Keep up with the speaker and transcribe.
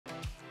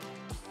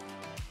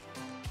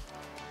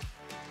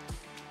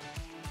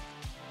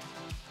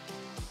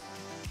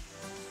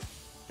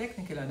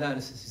Technical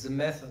analysis is a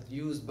method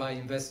used by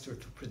investors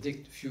to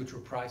predict future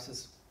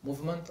prices,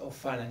 movement of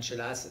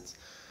financial assets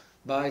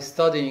by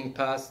studying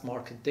past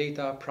market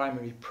data,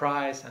 primary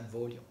price and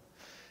volume.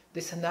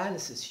 This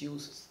analysis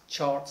uses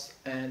charts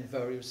and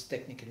various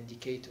technical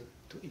indicators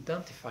to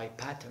identify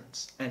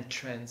patterns and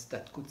trends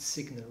that could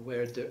signal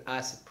where the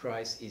asset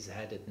price is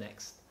headed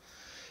next.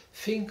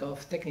 Think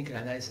of technical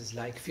analysis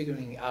like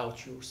figuring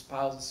out your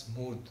spouse's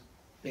mood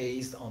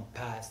based on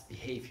past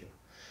behavior.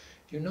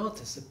 You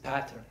notice a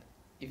pattern.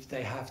 If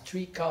they have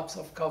 3 cups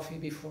of coffee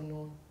before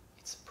noon,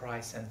 it's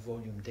price and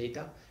volume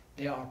data.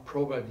 They are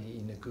probably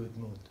in a good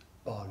mood,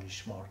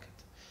 bullish market.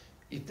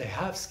 If they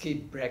have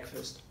skipped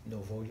breakfast, no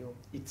volume,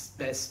 it's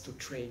best to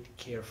trade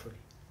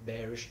carefully,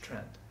 bearish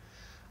trend.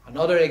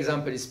 Another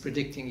example is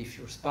predicting if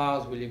your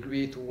spouse will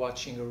agree to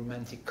watching a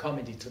romantic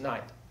comedy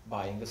tonight,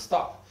 buying a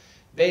stock,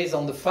 based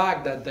on the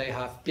fact that they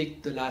have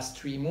picked the last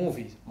 3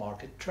 movies,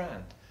 market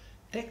trend.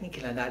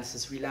 Technical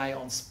analysis rely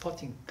on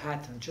spotting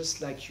patterns just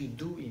like you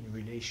do in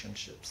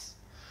relationships.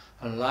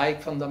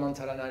 Unlike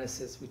fundamental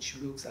analysis, which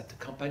looks at the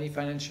company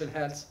financial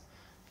health,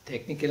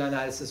 technical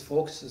analysis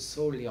focuses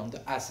solely on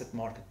the asset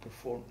market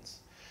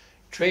performance.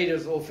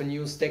 Traders often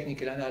use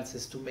technical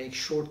analysis to make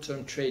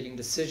short-term trading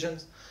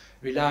decisions,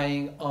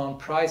 relying on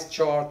price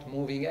chart,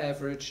 moving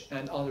average,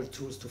 and other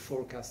tools to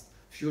forecast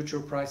future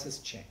prices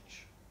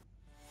change.